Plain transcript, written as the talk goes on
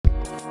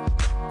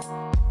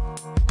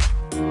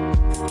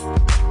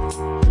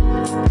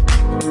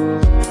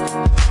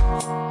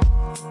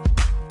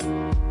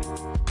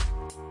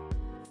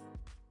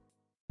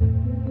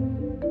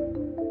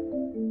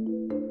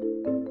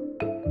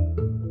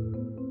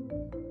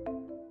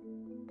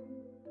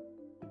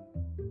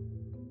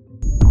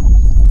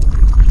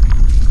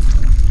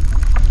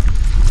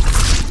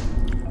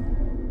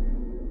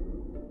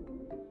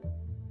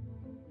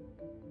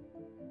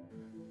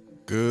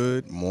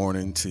Good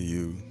morning to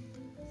you.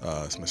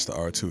 It's Mr.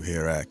 R2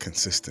 here at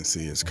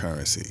Consistency is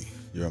Currency,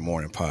 your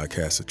morning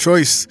podcast of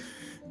choice.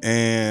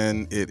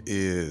 And it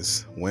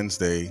is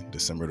Wednesday,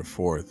 December the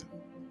 4th.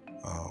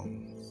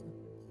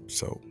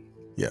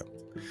 Yeah,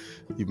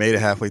 you made it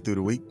halfway through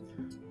the week.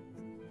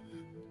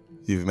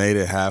 You've made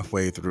it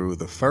halfway through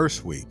the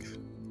first week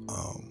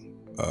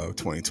of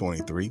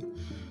 2023.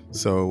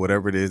 So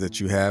whatever it is that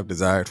you have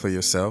desired for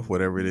yourself,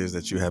 whatever it is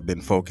that you have been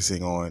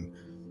focusing on,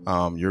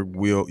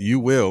 you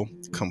will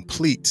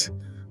complete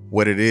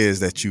what it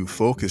is that you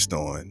focused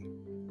on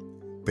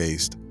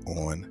based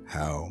on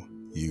how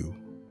you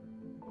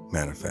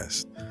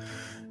manifest.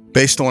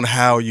 Based on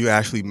how you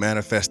actually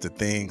manifest the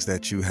things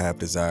that you have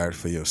desired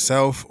for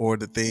yourself, or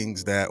the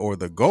things or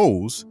the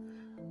goals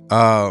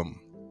that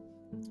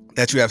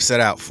you have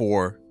set out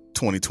for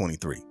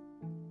 2023,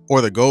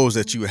 or the goals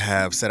that you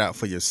have set out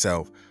for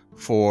yourself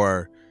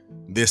for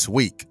this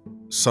week.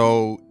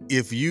 So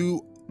if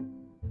you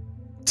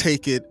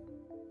take it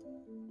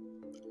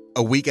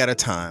a week at a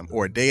time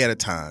or a day at a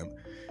time,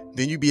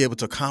 then you'll be able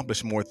to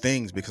accomplish more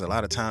things, because a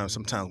lot of times,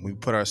 sometimes we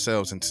put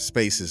ourselves into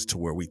spaces to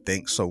where we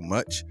think so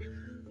much,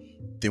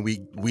 then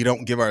we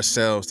don't give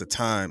ourselves the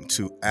time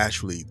to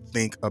actually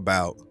think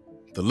about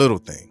the little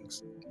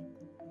things.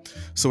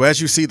 So as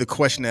you see the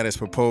question that is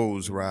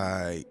proposed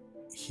right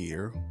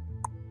here,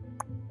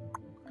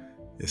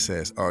 it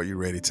says, are you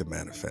ready to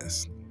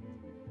manifest?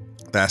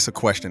 That's a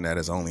question that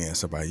is only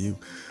answered by you.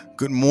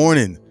 Good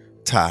morning,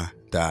 Ta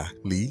Da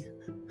Lee.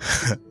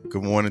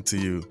 Good morning to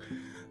you.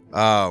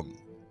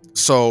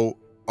 So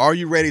are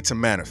you ready to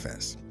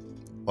manifest?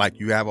 Like,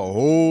 you have a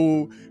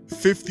whole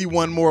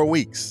 51 more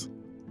weeks.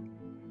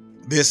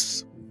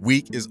 This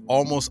week is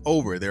almost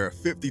over. There are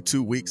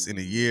 52 weeks in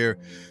a year.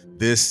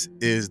 This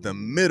is the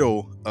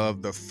middle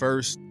of the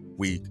first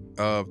week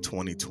of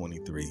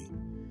 2023.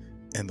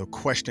 And the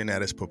question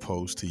that is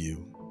proposed to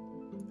you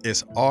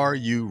is, are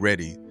you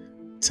ready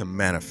to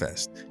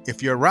manifest?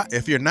 If you're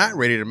not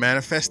ready to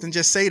manifest, then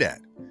just say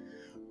that.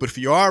 But if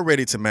you are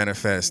ready to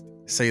manifest,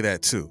 say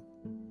that too.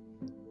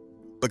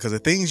 Because the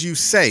things you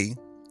say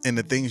and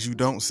the things you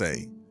don't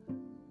say,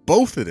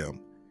 both of them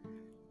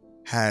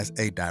has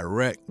a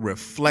direct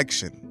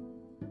reflection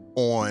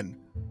on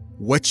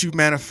what you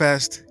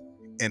manifest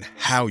and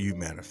how you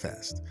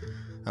manifest.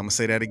 I'm going to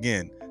say that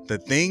again. The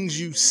things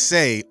you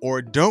say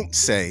or don't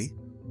say,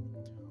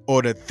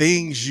 or the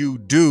things you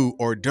do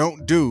or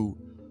don't do,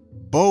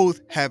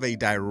 both have a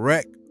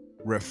direct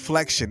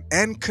reflection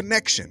and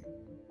connection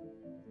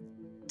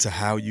to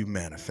how you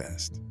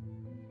manifest.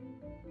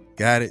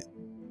 Got it?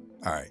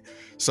 All right.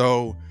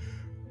 So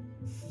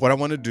what I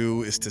want to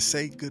do is to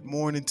say good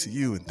morning to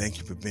you and thank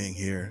you for being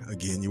here.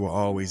 Again, you will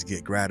always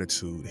get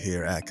gratitude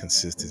here at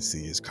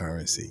Consistency is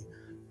Currency.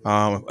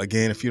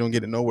 Again, if you don't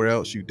get it nowhere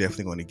else, you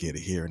definitely going to get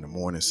it here in the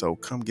morning. So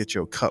come get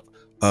your cup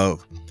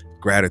of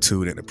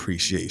gratitude and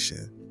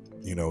appreciation.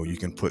 You know, you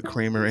can put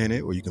creamer in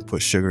it or you can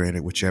put sugar in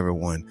it, whichever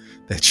one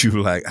that you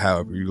like,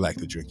 however you like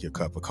to drink your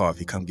cup of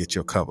coffee. Come get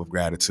your cup of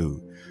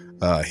gratitude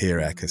here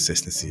at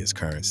Consistency is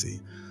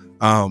Currency.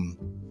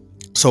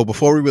 So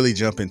before we really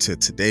jump into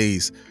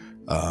today's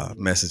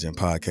message and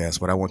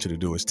podcast, what I want you to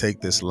do is take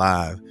this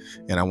live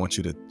and I want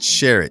you to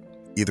share it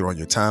either on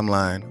your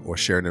timeline or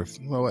share it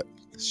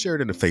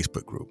in the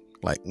Facebook group,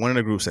 like one of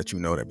the groups that you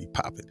know that be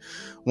popping,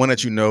 one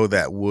that you know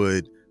that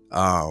would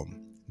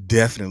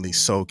definitely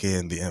soak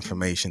in the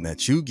information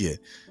that you get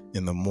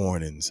in the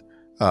mornings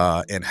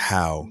and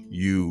how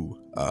you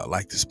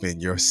like to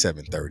spend your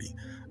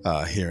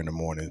 7:30 here in the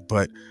morning.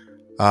 But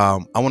I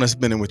want to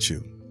spend it with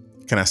you.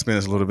 Can I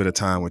spend a little bit of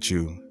time with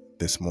you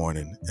this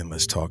morning, and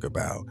let's talk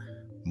about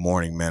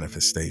morning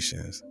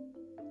manifestations?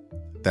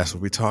 That's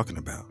what we're talking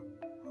about.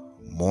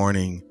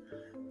 Morning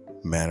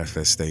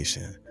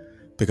manifestation.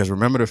 Because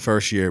remember the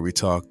first year we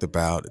talked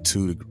about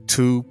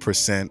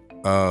 2%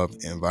 of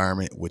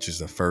environment, which is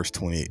the first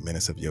 28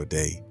 minutes of your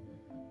day.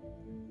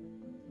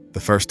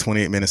 The first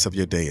 28 minutes of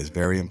your day is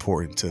very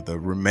important to the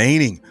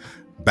remaining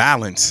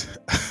balance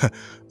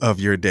of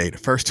your day. The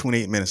first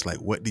 28 minutes, like,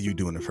 what do you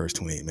do in the first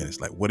 28 minutes?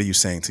 Like, what are you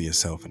saying to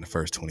yourself in the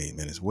first 28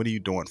 minutes? What are you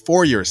doing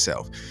for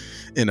yourself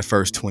in the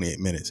first 28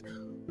 minutes?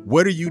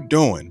 What are you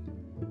doing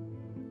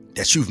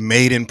that you've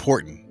made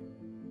important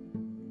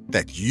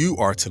that you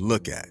are to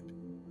look at?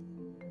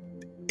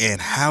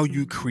 And how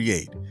you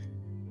create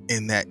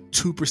in that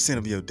 2%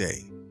 of your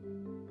day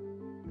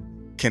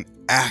can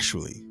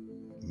actually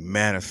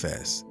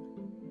manifest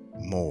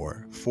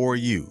more for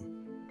you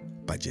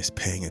by just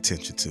paying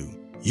attention to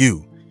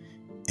you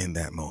in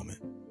that moment.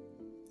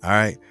 All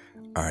right,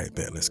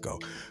 bet. Let's go.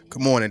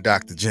 Good morning,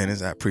 Dr.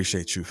 Jennings. I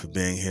appreciate you for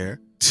being here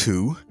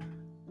too,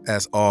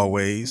 as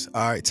always.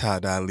 All right, Ta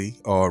Da Lee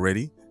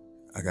already.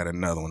 I got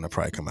another one to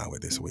probably come out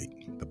with this week.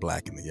 The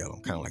black and the yellow,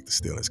 kind of like the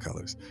Steelers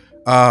colors.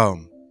 All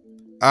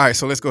right,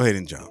 so let's go ahead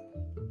and jump.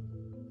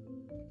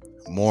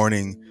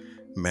 Morning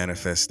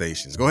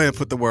manifestations. Go ahead and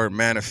put the word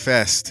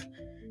manifest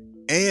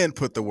and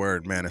put the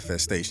word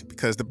manifestation,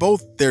 because they're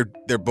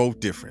both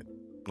different.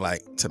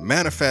 Like, to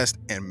manifest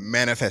and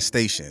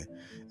manifestation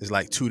is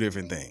like two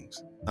different things.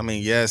 I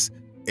mean, yes,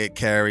 it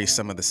carries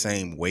some of the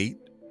same weight,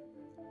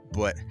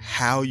 but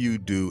how you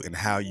do and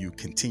how you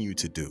continue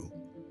to do,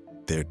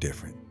 they're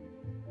different.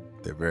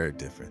 They're very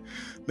different.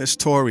 Miss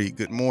Tori,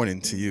 good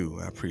morning to you.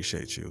 I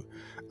appreciate you.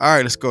 All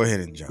right, let's go ahead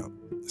and jump.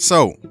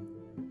 So,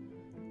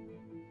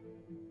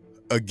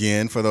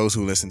 again, for those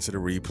who listen to the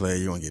replay,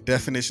 you're going to get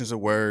definitions of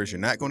words.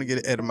 You're not going to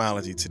get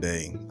etymology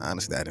today.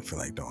 Honestly, I didn't feel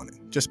like doing it.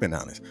 Just being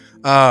honest.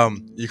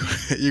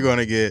 You're going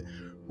to get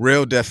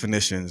real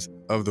definitions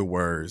of the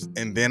words.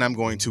 And then I'm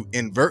going to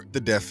invert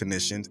the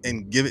definitions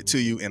and give it to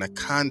you in a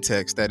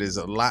context that is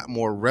a lot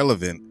more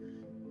relevant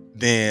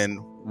than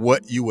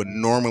what you would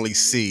normally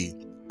see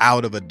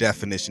out of a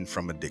definition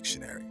from a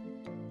dictionary.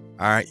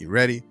 All right, you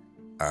ready?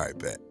 All right,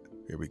 bet.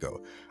 Here we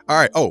go. All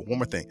right. Oh, one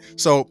more thing.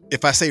 So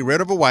if I say red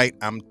over white,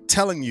 I'm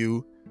telling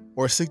you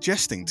or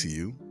suggesting to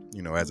you,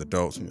 as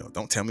adults,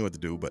 don't tell me what to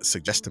do, but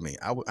suggest to me.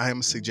 I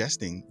am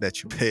suggesting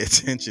that you pay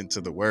attention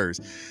to the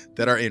words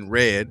that are in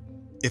red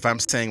if I'm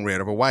saying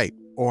red over white,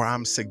 or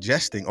I'm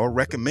suggesting or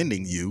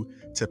recommending you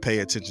to pay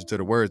attention to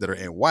the words that are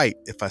in white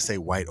if I say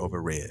white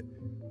over red.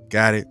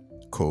 Got it?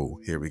 Cool.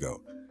 Here we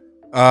go.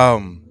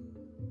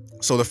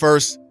 So the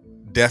first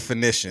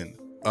definition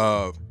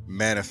of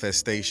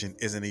manifestation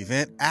is an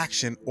event,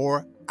 action,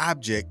 or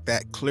object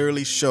that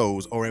clearly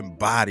shows or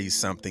embodies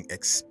something,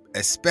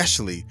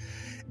 especially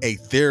a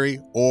theory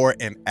or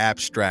an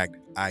abstract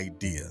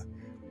idea.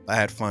 I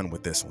had fun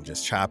with this one,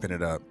 just chopping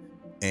it up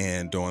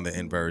and doing the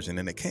inversion,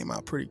 and it came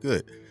out pretty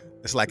good.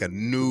 It's like a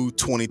new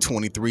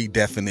 2023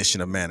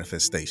 definition of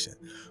manifestation.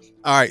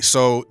 All right,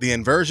 so the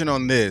inversion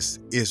on this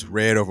is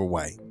red over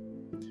white,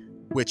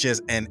 which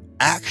is an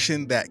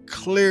action that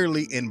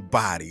clearly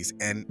embodies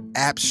an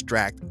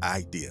abstract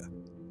idea.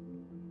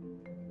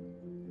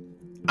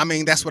 I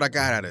mean, that's what I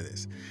got out of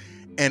this.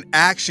 An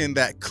action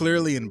that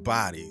clearly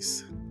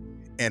embodies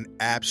an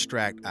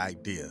abstract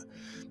idea.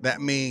 That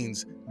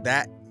means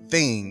that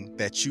thing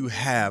that you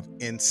have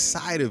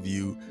inside of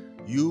you,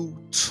 you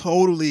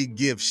totally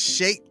give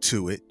shape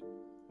to it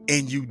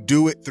and you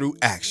do it through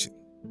action.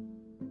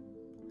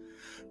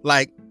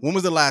 Like, when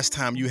was the last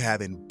time you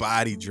have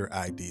embodied your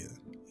idea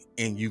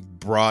and you've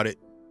brought it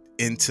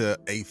into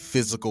a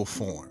physical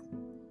form,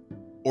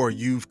 or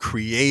you've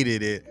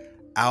created it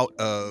out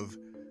of,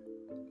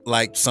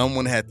 like,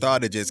 someone had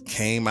thought, it just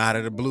came out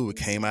of the blue, it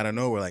came out of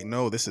nowhere? Like,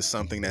 no, this is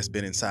something that's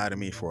been inside of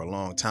me for a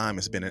long time.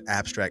 It's been an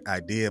abstract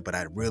idea, but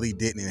I really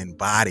didn't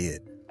embody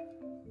it.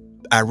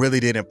 I really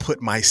didn't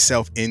put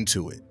myself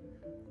into it.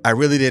 I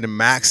really didn't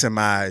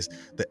maximize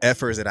the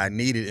efforts that I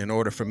needed in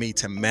order for me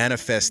to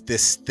manifest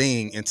this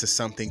thing into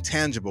something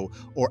tangible,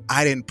 or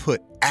I didn't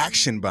put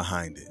action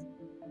behind it.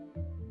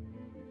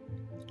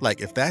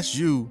 Like, if that's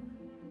you,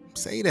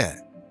 say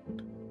that.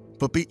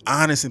 But be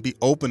honest and be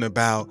open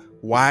about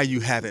why you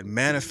haven't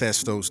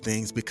manifest those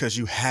things, because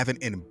you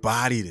haven't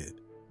embodied it.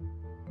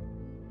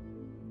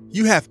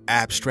 You have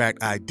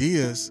abstract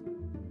ideas,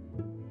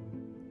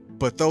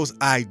 but those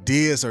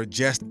ideas are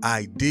just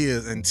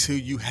ideas until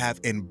you have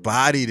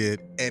embodied it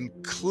and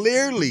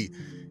clearly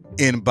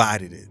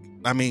embodied it.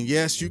 I mean,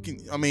 yes, you can.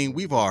 I mean,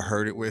 we've all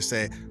heard it where it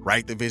said,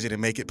 write the vision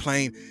and make it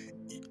plain.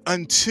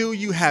 Until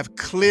you have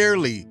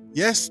clearly,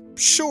 yes,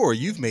 sure,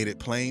 you've made it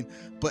plain,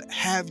 but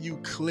have you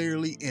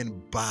clearly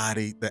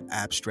embodied the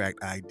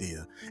abstract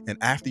idea? And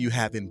after you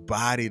have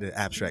embodied the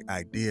abstract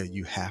idea,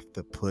 you have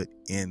to put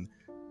in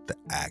the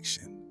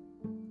action.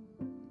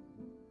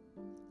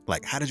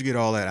 Like, how did you get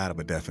all that out of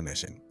a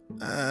definition?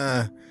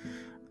 I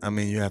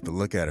mean, you have to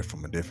look at it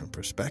from a different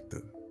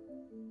perspective.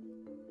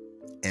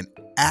 An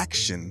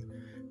action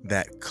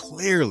that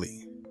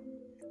clearly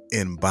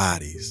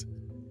embodies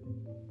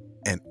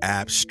an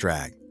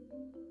abstract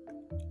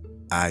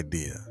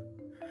idea.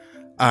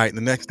 All right, the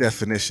next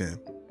definition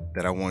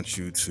that I want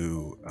you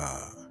to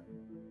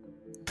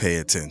pay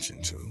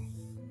attention to,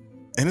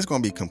 and it's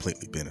going to be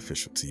completely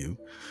beneficial to you,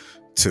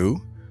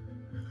 to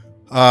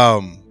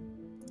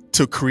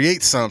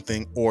create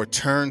something or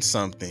turn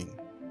something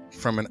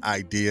from an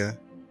idea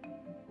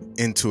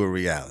into a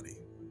reality.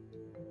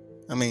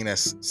 I mean,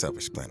 that's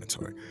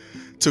self-explanatory.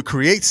 To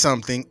create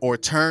something or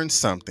turn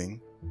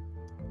something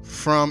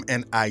from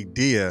an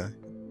idea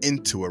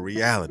into a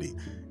reality.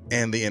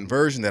 And the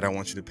inversion that I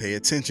want you to pay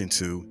attention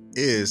to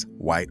is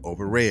white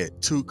over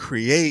red. To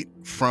create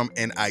from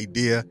an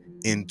idea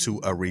into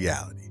a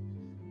reality.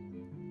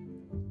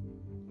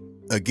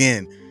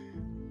 Again,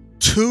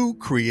 to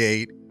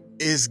create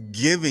is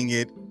giving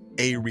it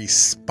a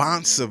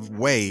responsive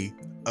way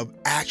of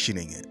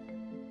actioning it.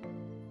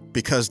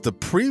 Because the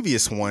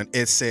previous one,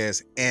 it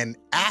says an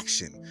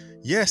action.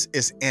 Yes,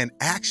 it's an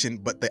action,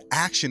 but the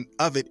action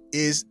of it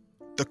is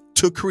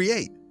to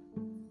create.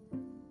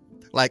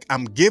 Like,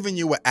 I'm giving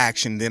you an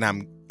action, then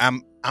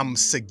I'm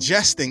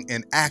suggesting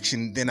an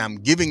action, then I'm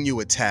giving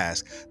you a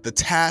task. The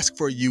task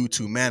for you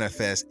to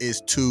manifest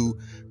is to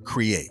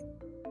create.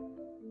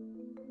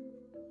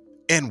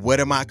 And what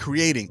am I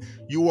creating?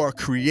 You are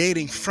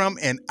creating from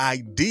an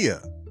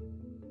idea.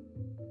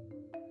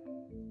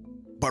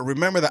 But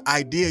remember, the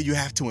idea, you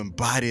have to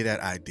embody that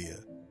idea.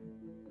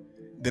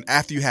 then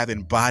after you have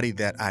embodied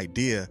that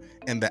idea,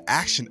 and the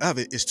action of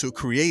it is to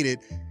create it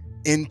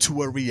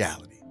into a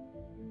reality.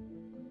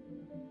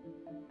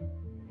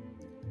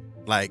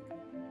 Like,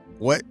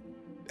 what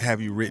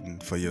have you written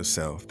for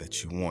yourself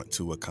that you want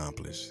to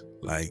accomplish,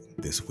 like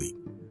this week?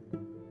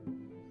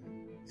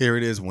 Here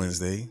it is,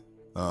 Wednesday.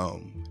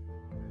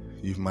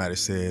 You might have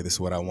said, this is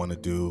what I want to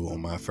do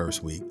on my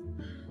first week.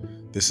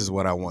 This is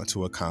what I want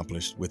to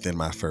accomplish within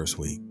my first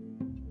week.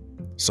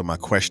 So my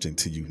question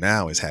to you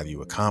now is, have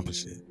you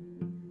accomplished it?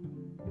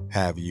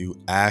 Have you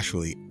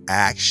actually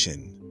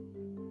actioned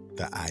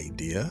the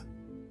idea?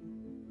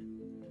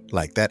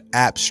 Like that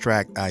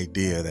abstract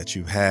idea that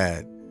you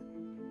had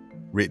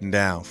written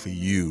down for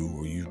you,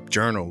 or you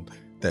journaled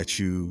that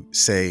you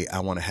say, I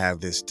want to have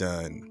this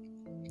done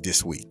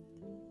this week.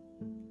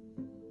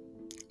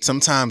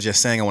 Sometimes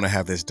just saying I want to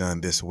have this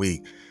done this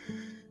week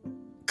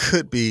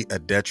could be a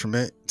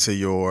detriment to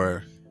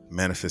your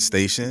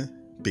manifestation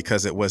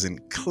because it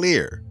wasn't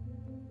clear.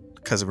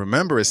 Because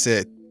remember, it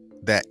said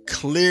that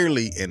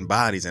clearly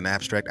embodies an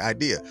abstract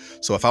idea.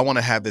 So if I want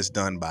to have this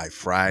done by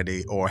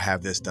Friday or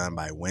have this done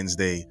by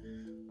Wednesday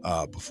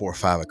before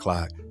 5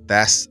 o'clock,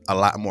 that's a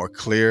lot more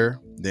clear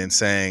than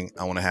saying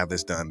I want to have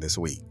this done this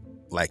week.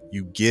 Like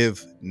you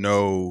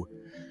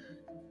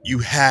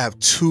have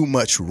too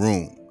much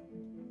room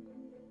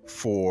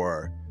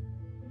for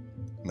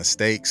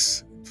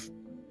mistakes,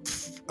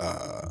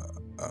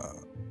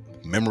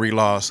 memory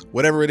loss,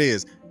 whatever it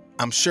is.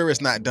 I'm sure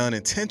it's not done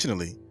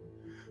intentionally,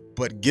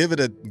 but give it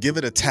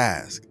a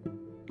task.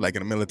 Like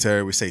in the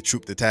military, we say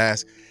troop the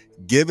task.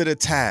 Give it a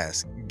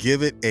task.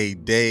 Give it a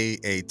day,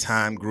 a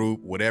time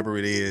group, whatever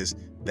it is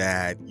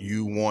that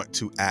you want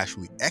to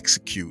actually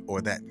execute,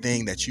 or that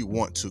thing that you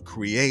want to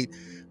create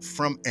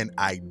from an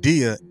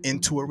idea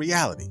into a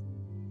reality.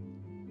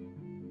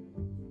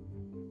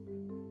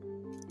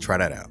 Try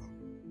that out.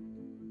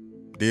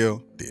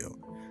 Deal.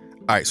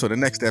 All right, so the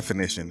next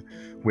definition,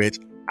 which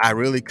I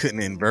really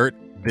couldn't invert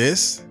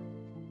this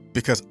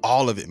because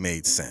all of it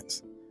made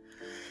sense.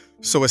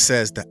 So it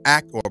says the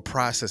act or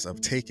process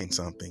of taking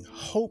something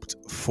hoped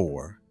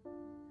for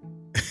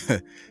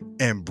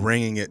and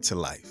bringing it to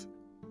life.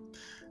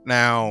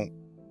 Now,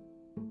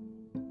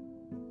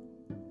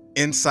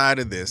 inside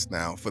of this,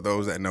 now, for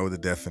those that know the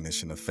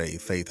definition of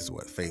faith, faith is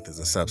what? Faith is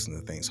a substance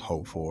of things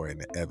hoped for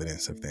and the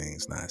evidence of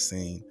things not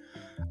seen.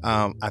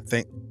 I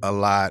think a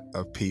lot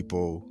of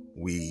people,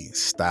 we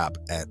stop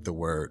at the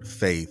word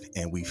faith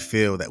and we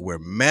feel that we're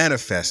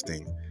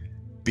manifesting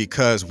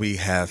because we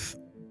have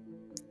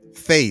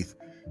faith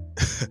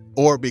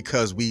or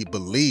because we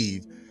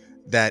believe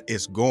that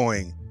it's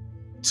going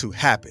to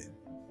happen.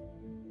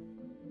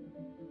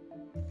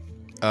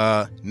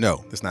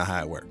 No, that's not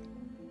how it works.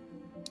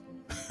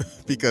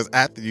 Because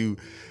after you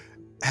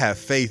have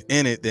faith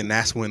in it, then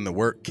that's when the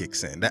work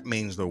kicks in. That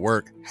means the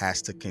work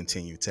has to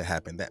continue to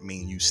happen. That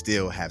means you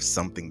still have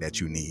something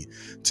that you need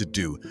to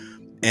do.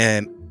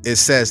 And it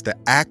says the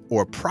act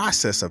or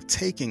process of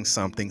taking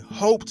something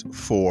hoped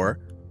for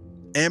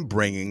and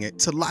bringing it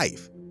to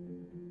life.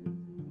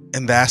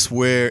 And that's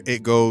where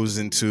it goes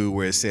into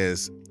where it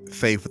says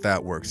faith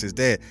without works is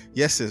dead.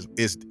 Yes,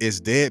 it's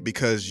dead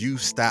because you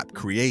stopped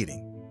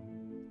creating.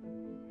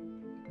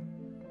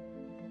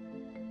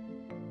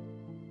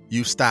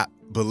 You stopped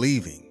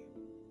believing.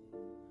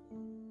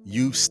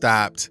 You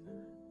stopped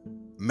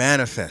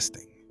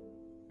manifesting.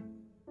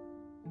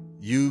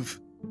 You've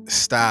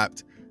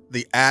stopped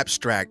the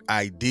abstract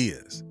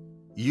ideas.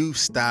 You've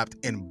stopped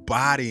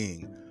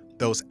embodying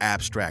those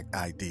abstract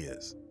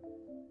ideas.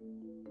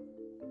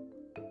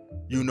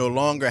 You no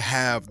longer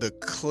have the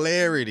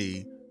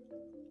clarity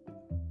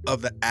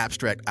of the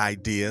abstract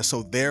idea,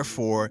 so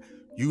therefore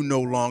you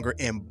no longer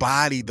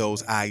embody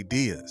those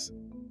ideas.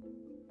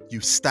 You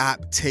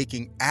stop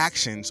taking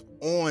actions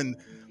on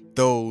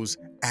those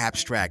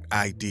abstract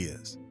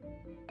ideas.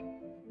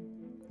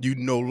 You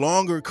no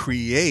longer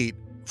create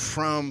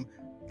from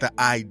the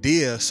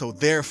idea, so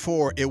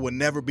therefore it will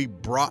never be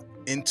brought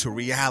into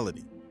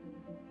reality.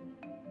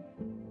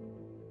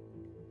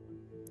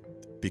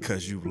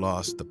 Because you've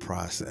lost the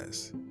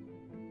process.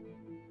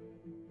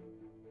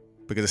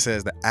 Because it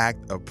says the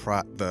act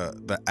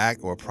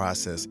or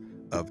process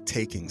of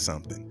taking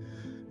something.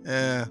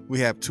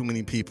 We have too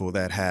many people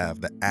that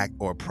have the act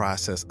or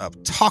process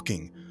of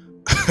talking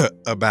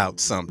about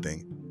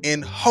something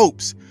in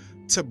hopes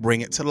to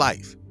bring it to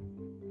life.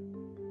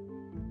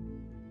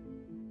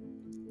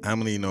 How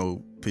many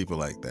know people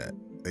like that?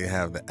 They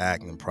have the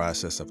act and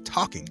process of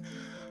talking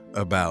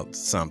about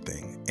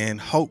something in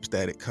hopes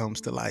that it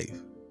comes to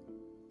life.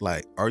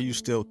 Like, are you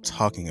still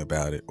talking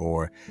about it,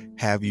 or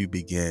have you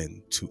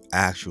begun to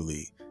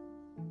actually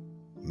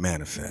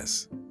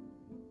manifest?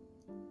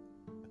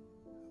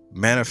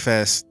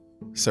 Manifest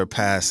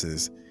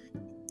surpasses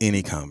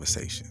any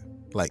conversation,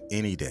 like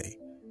any day.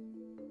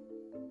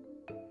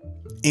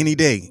 Any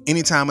day,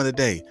 any time of the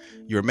day,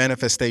 your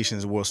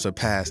manifestations will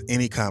surpass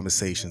any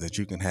conversations that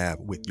you can have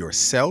with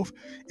yourself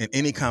and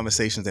any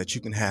conversations that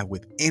you can have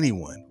with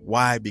anyone.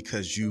 Why?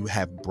 Because you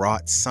have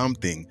brought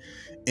something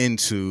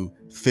into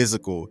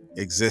physical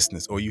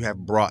existence, or you have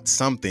brought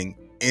something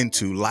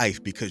into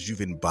life because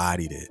you've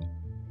embodied it.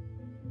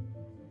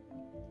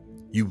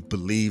 You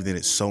believed in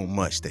it so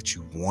much that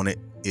you wanted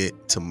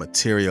it to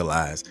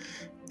materialize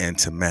and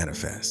to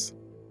manifest.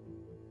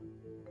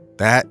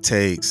 That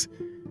takes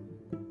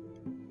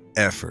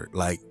effort,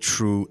 like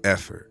true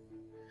effort.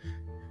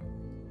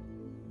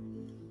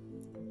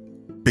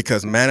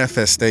 Because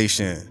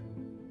manifestation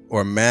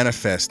or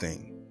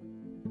manifesting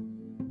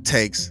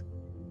takes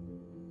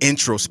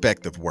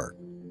introspective work,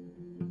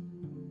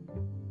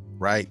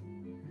 right?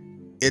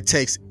 It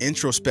takes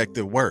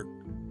introspective work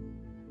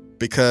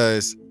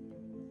because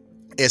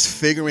it's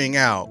figuring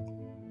out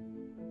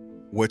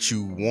what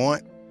you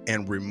want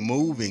and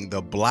removing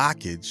the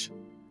blockage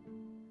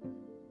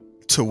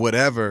to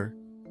whatever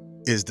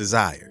is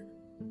desired.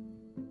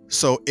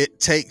 So it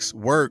takes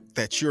work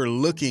that you're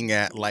looking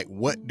at, like,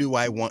 what do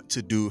I want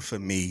to do for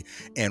me,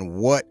 and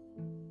what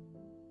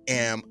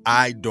am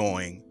I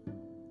doing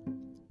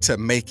to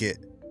make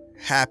it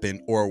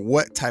happen, or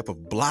what type of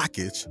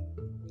blockage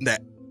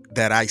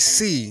that I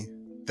see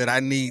that I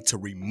need to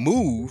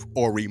remove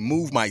or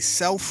remove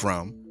myself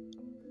from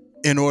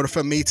in order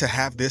for me to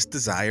have this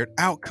desired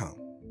outcome.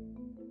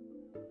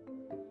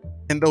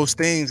 And those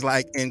things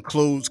like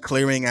includes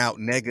clearing out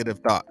negative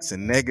thoughts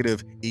and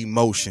negative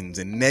emotions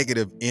and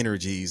negative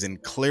energies,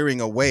 and clearing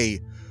away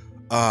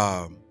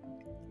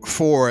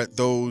for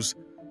those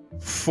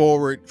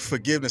forward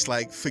forgiveness,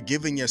 like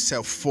forgiving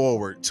yourself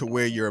forward to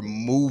where you're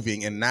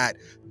moving and not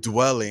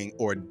dwelling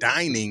or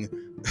dining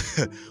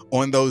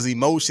on those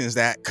emotions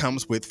that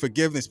comes with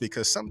forgiveness,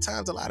 because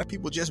sometimes a lot of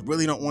people just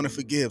really don't want to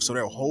forgive, so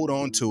they'll hold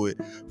on to it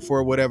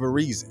for whatever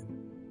reason.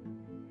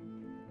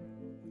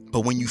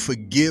 But when you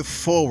forgive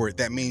forward,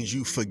 that means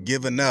you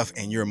forgive enough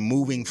and you're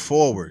moving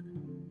forward.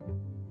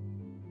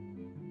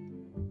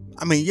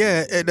 I mean,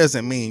 yeah, it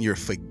doesn't mean you're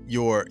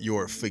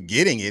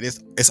forgetting it.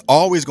 It's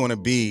always going to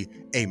be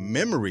a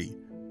memory.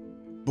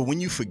 But when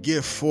you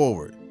forgive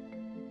forward,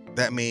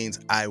 that means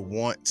I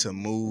want to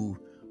move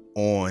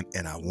on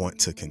and I want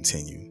to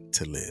continue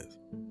to live.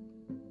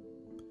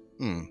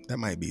 That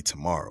might be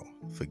tomorrow.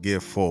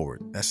 Forgive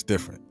forward. That's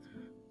different.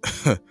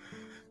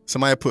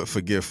 Somebody put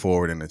forgive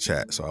forward in the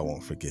chat so I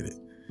won't forget it.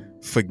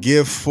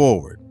 Forgive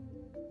forward.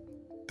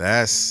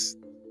 That's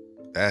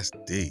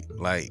deep.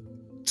 Like,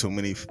 too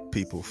many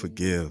people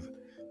forgive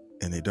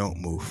and they don't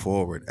move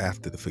forward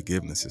after the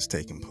forgiveness has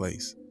taken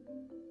place.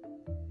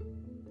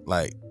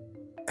 Like,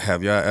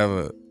 have y'all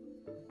ever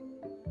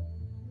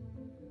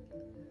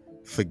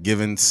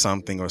forgiven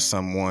something or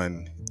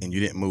someone and you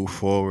didn't move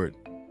forward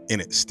and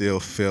it still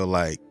feel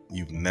like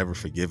you've never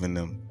forgiven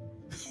them?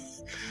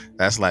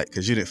 That's like,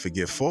 because you didn't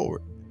forgive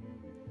forward.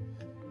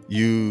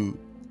 You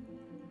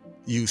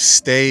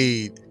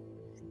stayed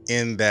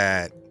in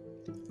that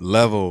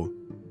level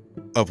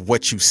of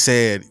what you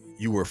said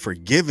you were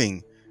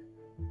forgiving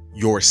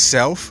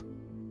yourself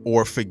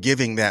or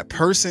forgiving that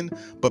person,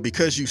 but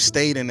because you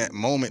stayed in that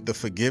moment, the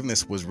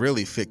forgiveness was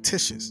really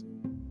fictitious.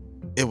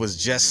 It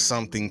was just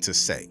something to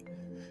say.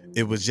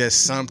 It was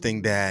just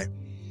something that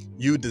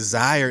you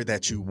desired,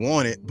 that you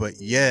wanted,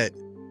 but yet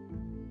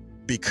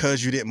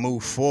because you didn't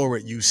move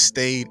forward, you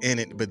stayed in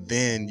it, but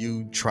then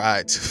you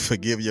tried to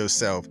forgive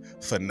yourself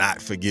for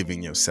not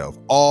forgiving yourself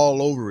all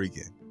over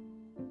again.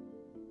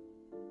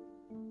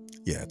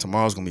 Yeah,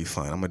 tomorrow's gonna be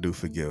fun. I'm gonna do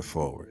forgive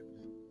forward.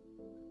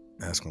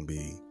 That's gonna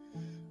be,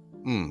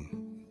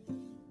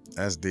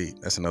 that's deep.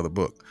 That's another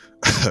book.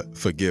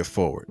 Forgive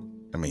forward.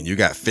 I mean, you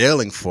got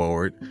failing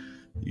forward,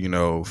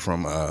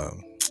 from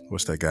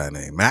what's that guy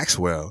named?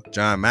 Maxwell,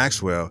 John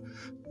Maxwell.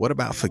 What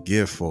about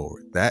forgive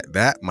forward?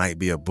 That might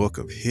be a book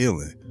of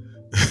healing.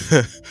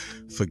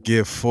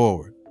 Forgive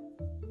forward.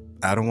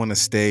 I don't want to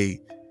stay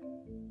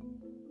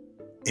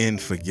in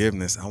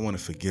forgiveness. I want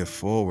to forgive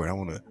forward. I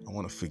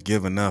want to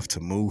forgive enough to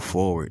move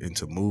forward and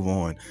to move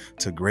on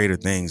to greater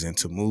things and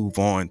to move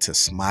on to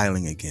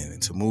smiling again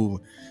and to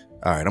move.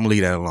 All right, I'm gonna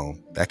leave that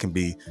alone. I'm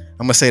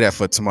gonna say that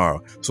for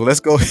tomorrow. So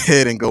let's go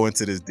ahead and go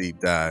into this deep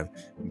dive.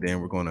 And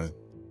then we're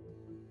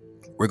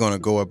gonna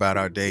go about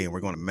our day and we're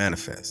gonna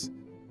manifest.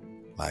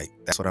 Like,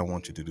 that's what I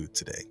want you to do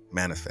today.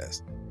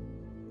 Manifest.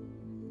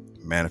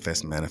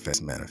 Manifest,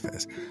 manifest,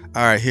 manifest.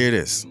 All right, here it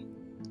is.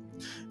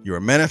 Your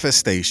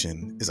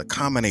manifestation is a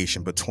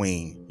combination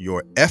between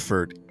your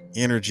effort,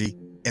 energy,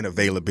 and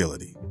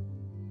availability.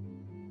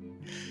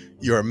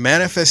 Your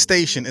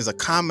manifestation is a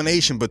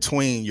combination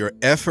between your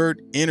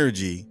effort,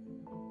 energy,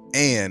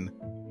 and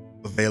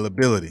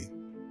availability.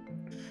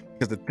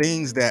 Because the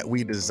things that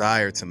we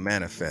desire to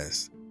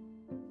manifest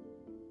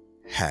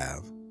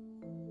have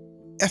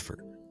effort.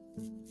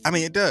 I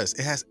mean, it does.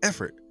 It has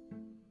effort.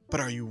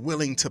 But are you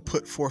willing to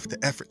put forth the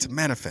effort to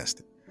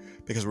manifest it?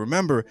 Because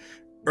remember,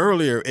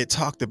 earlier it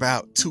talked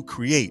about to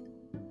create,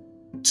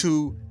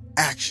 to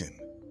action.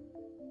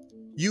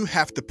 You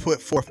have to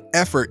put forth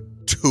effort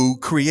to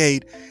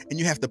create, and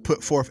you have to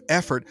put forth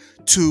effort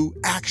to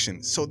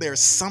action. So there's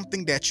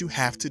something that you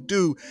have to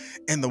do.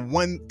 And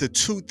the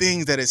two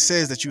things that it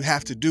says that you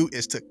have to do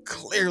is to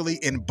clearly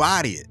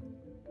embody it.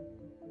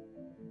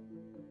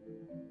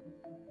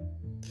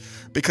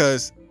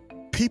 Because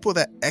people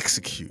that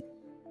execute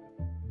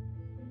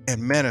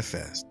and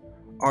manifest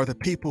are the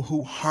people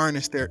who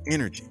harness their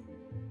energy.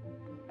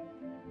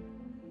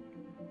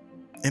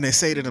 And they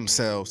say to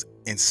themselves,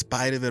 in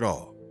spite of it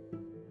all,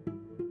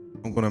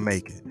 I'm going to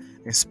make it.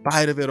 In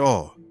spite of it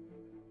all,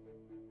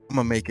 I'm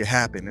going to make it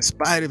happen. In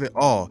spite of it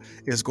all,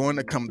 it's going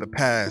to come to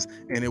pass,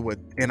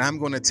 and I'm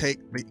going to take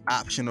the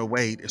option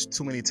away. There's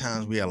too many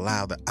times we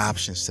allow the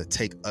options to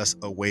take us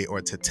away,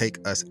 or to take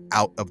us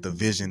out of the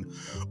vision,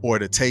 or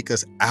to take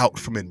us out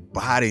from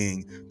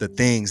embodying the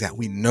things that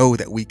we know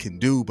that we can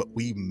do, but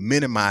we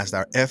minimized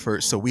our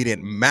efforts, so we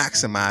didn't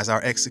maximize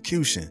our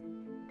execution.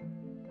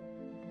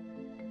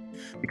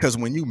 Because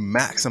when you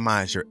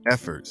maximize your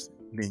efforts,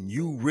 then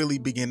you really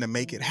begin to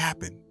make it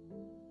happen.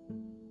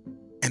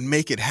 And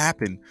make it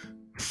happen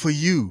for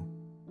you.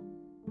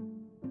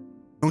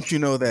 Don't you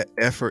know that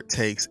effort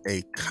takes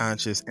a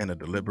conscious and a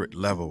deliberate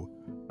level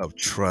of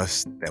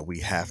trust that we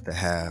have to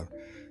have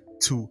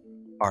to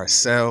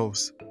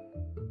ourselves,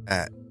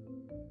 that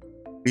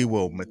we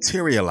will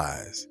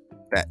materialize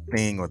that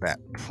thing or that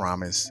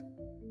promise?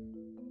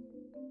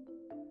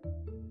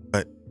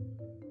 But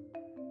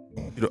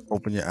I want you to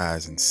open your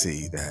eyes and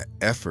see that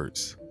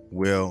efforts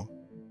will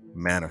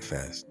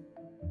manifest.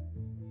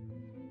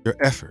 Your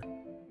effort.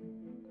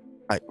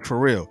 Like, for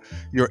real,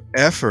 your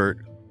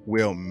effort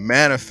will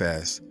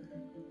manifest.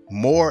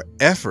 More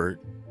effort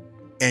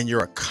and your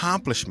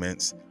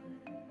accomplishments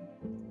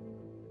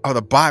are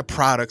the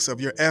byproducts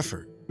of your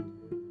effort.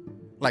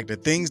 Like, the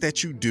things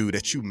that you do,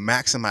 that you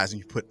maximize and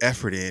you put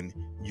effort in,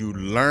 you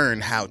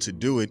learn how to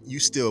do it. You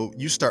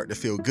start to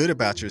feel good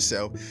about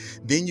yourself.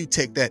 Then you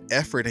take that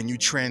effort and you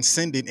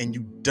transcend it and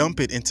you dump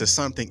it into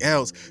something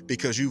else,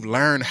 because you've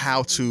learned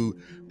how to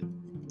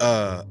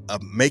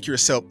make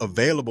yourself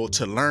available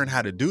to learn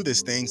how to do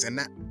this thing,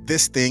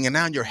 and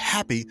now you're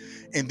happy,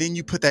 and then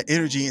you put that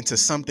energy into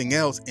something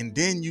else, and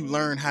then you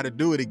learn how to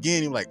do it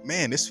again. You're like,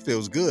 man, this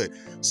feels good.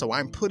 So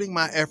I'm putting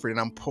my effort, and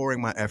I'm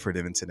pouring my effort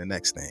into the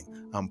next thing.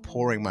 I'm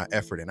pouring my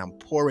effort, and I'm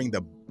pouring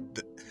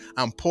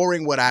I'm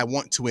pouring what I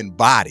want to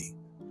embody.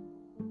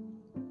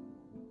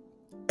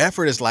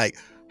 Effort is like,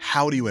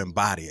 how do you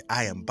embody it?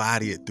 I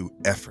embody it through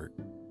effort.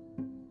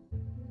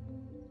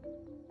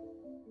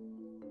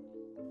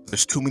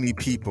 There's too many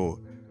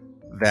people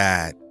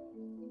that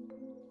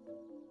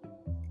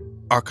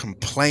are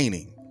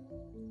complaining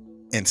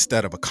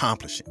instead of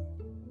accomplishing.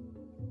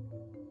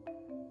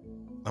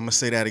 I'm going to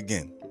say that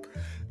again.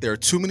 There are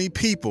too many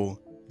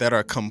people that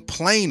are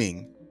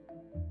complaining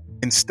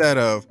instead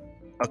of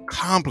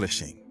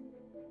accomplishing.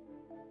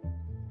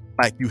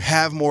 Like, you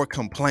have more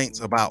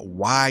complaints about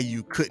why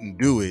you couldn't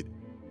do it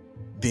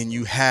than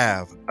you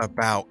have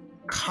about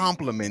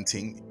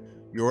complimenting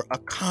your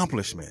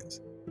accomplishments.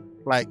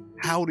 Like,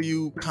 how do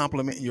you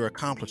compliment your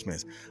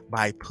accomplishments?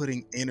 By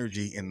putting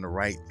energy in the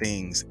right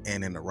things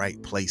and in the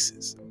right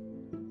places.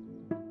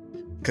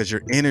 Because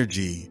your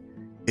energy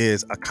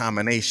is a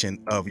combination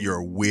of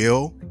your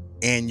will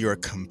and your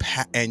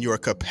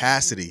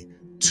capacity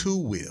to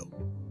will.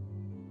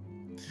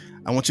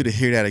 I want you to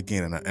hear that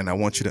again, and I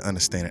want you to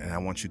understand it, and I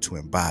want you to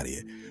embody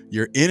it.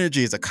 Your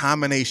energy is a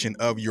combination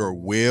of your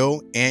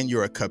will and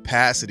your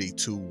capacity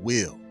to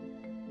will.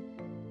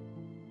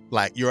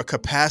 Like, your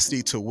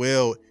capacity to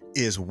will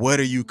is, what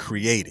are you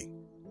creating?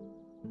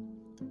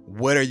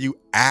 What are you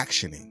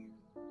actioning?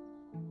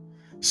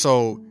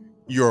 So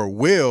your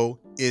will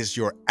is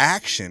your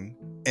action,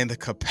 and the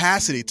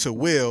capacity to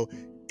will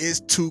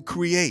is to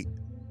create.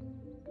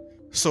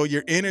 So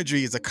your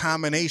energy is a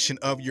combination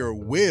of your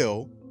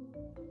will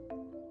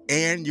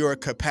and your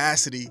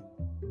capacity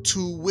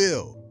to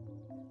will.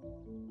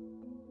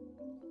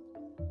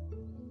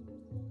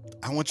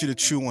 I want you to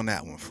chew on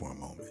that one for a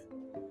moment,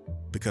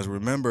 because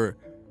remember,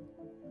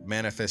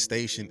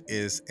 manifestation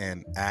is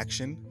an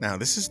action. Now,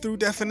 this is through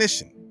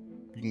definition.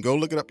 You can go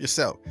look it up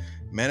yourself.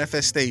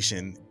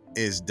 Manifestation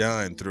is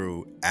done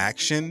through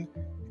action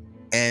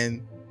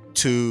and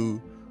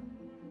to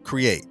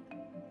create.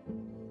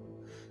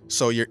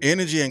 So your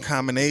energy and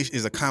combination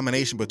is a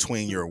combination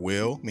between your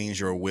will, means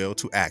your will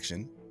to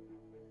action,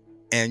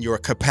 and your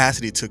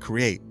capacity to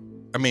create.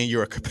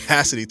 Your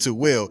capacity to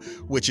will,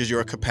 which is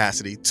your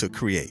capacity to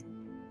create.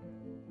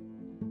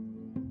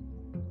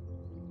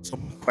 So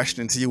my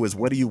question to you is,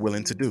 what are you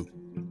willing to do?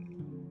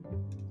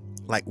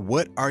 Like,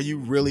 what are you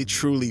really,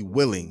 truly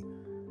willing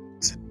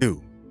to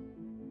do?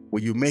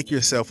 Will you make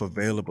yourself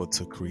available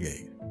to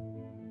create?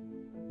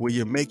 Will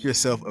you make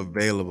yourself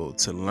available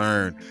to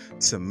learn,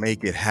 to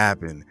make it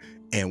happen?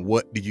 And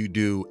what do you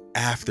do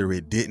after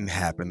it didn't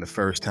happen the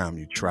first time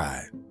you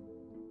tried?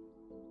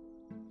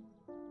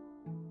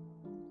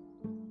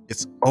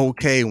 It's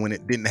okay when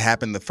it didn't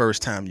happen the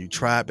first time you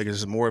tried,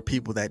 because there's more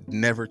people that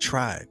never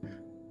tried.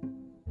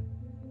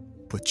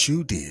 But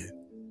you did.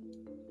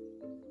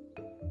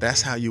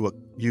 That's how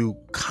you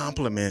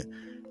compliment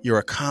your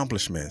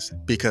accomplishments,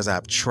 because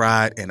I've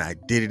tried and I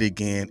did it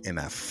again and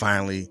I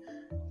finally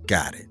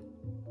got it.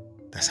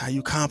 That's how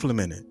you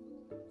compliment it.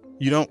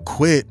 You don't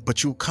quit,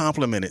 but you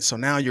compliment it. So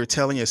now you're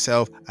telling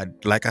yourself,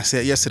 like I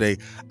said yesterday,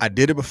 I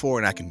did it before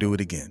and I can do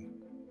it again.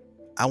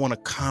 I want to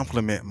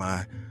compliment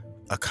my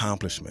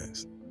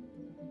accomplishments.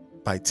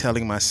 by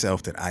telling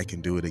myself that I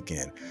can do it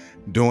again,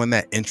 doing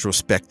that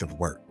introspective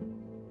work,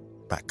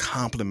 by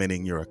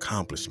complimenting your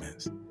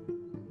accomplishments.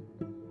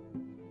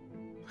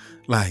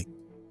 Like,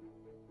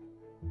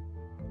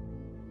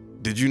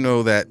 did you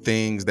know that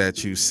things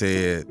that you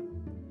said,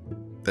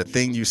 the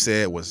thing you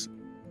said was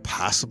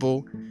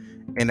possible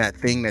and that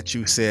thing that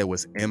you said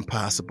was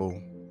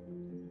impossible,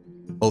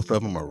 both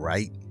of them are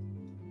right?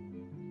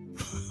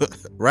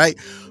 Right?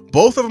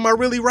 Both of them are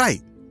really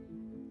right.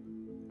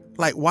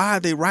 Like, why are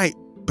they right?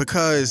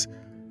 Because,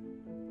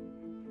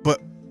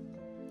 but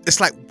it's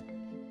like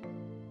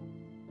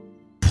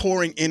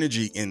pouring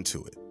energy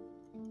into it.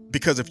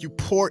 Because if you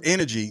pour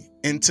energy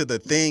into the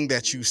thing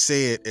that you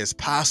said is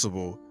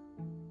possible,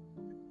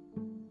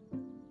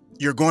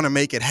 you're going to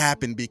make it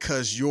happen,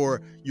 because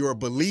your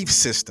belief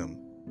system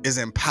is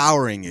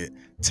empowering it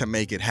to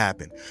make it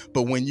happen.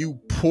 But when you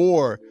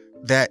pour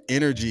that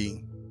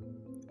energy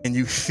and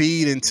you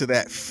feed into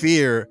that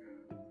fear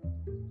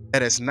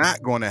that it's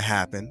not going to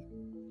happen,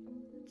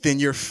 then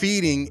you're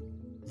feeding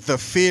the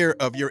fear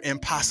of your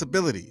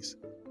impossibilities.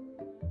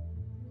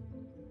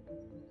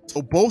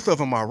 So both of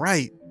them are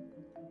right,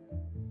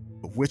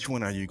 but which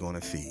one are you going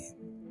to feed?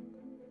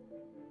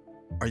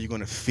 Are you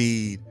going to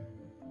feed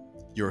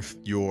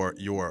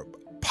your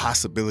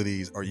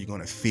possibilities? Are you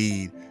going to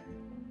feed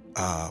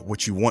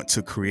what you want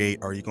to create?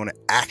 Are you going to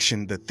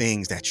action the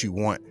things that you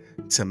want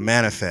to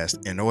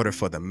manifest in order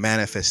for the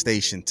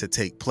manifestation to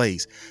take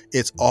place?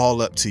 It's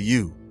all up to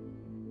you.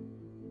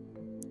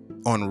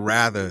 On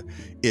rather,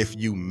 if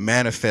you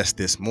manifest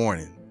this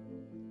morning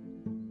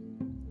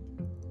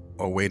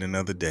or wait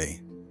another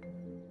day.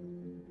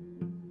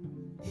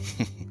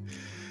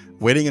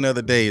 Waiting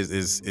another day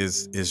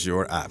is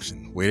your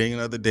option. Waiting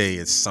another day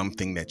is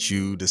something that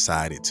you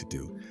decided to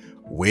do.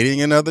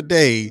 Waiting another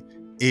day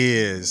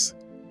is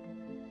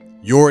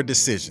your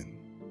decision.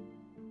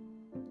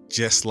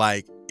 Just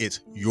like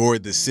it's your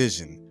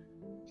decision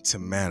to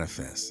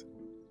manifest.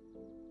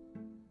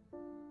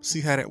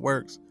 See how that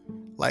works?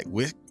 Like,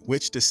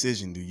 which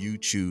decision do you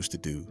choose to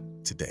do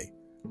today?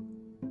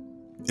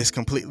 It's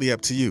completely up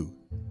to you.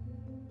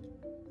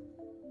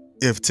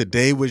 If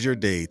today was your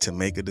day to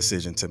make a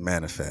decision to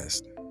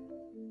manifest,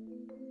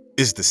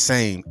 it's the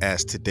same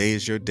as today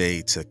is your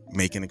day to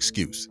make an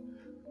excuse.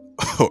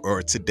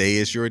 Or today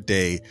is your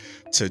day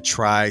to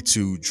try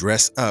to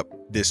dress up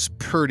this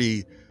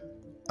pretty,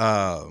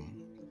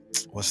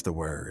 what's the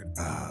word?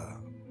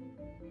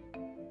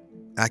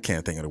 I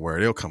can't think of the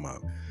word. It'll come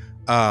up.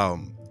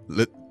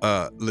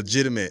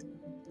 Legitimate.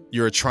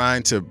 You're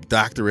trying to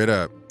doctor it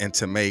up and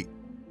to make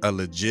a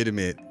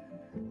legitimate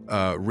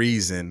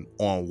reason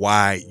on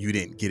why you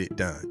didn't get it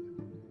done.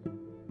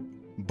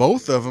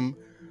 Both of them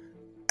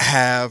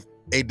have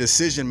a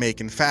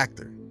decision-making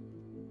factor.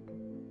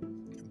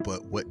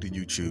 But what do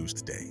you choose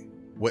today?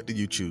 What do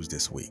you choose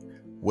this week?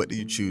 What do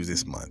you choose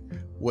this month?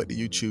 What do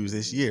you choose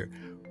this year?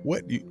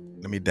 Let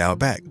me dial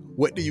back.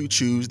 What do you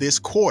choose this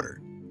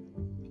quarter?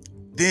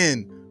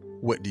 Then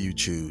what do you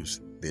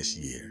choose this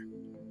year?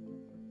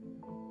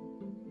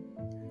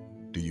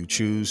 Do you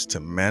choose to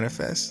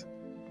manifest,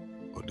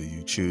 or do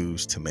you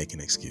choose to make an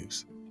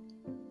excuse?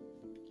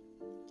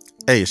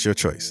 Hey, it's your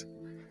choice.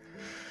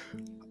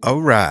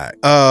 All right.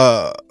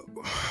 All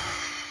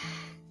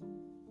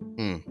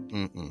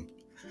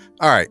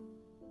right.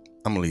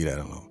 I'm gonna leave that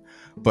alone.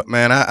 But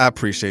man, I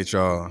appreciate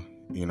y'all,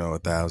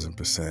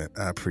 1,000%.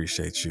 I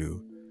appreciate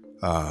you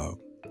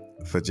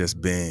for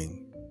just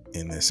being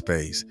in this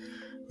space.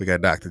 We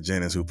got Dr.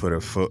 Jennings, who put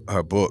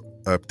her book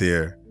up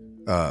there,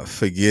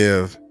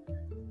 Forgive.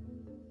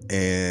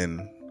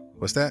 And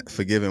what's that?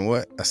 Forgiving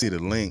what? I see the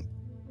link.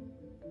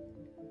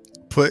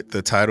 Put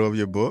the title of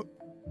your book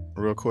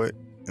real quick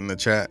in the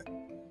chat,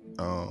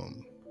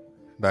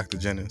 Dr.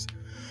 Jennings.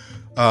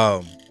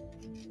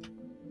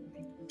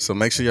 So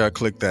make sure y'all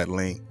click that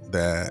link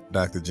that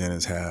Dr.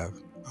 Jennings have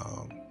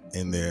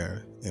in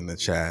there in the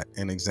chat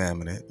and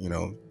examine it,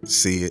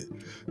 see it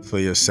for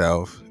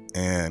yourself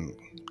and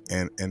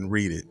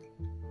read it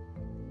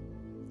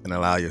and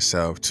allow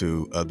yourself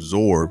to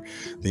absorb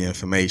the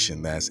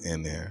information that's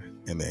in there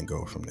and then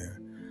go from there.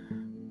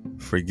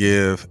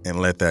 Forgive and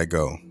let that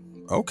go.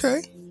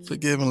 Okay.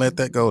 Forgive and let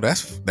that go.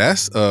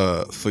 That's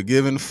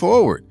forgiving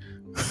forward.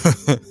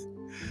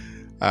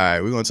 All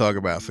right, we're going to talk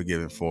about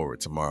forgiving forward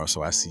tomorrow.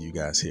 So I see you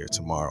guys here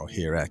tomorrow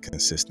here at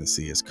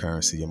Consistency is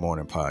Currency, your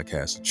morning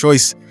podcast of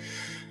choice.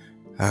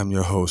 I'm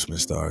your host,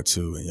 Mr.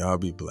 R2, and y'all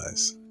be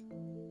blessed.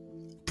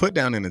 Put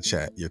down in the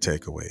chat your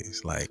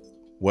takeaways, like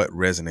what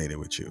resonated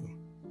with you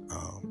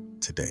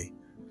today,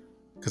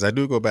 because I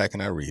do go back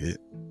and I read it.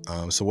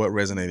 So what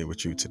resonated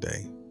with you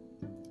today?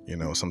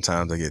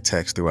 Sometimes I get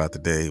texts throughout the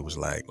day. It was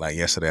like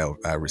yesterday,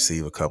 I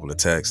received a couple of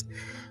texts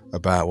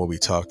about what we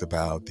talked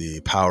about,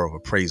 the power of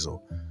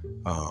appraisal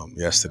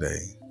yesterday.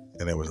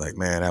 And it was like,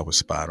 man, that was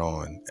spot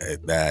on.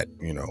 That,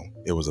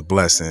 it was a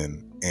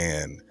blessing,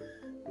 and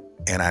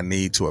I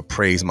need to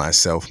appraise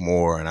myself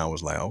more. And I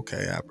was like,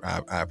 okay,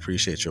 I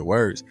appreciate your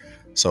words.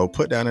 So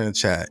put down in the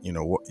chat,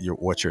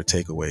 what your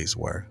takeaways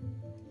were.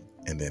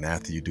 And then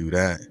after you do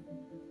that,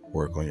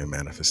 work on your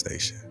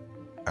manifestation.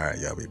 All right,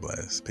 y'all be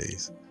blessed.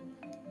 Peace.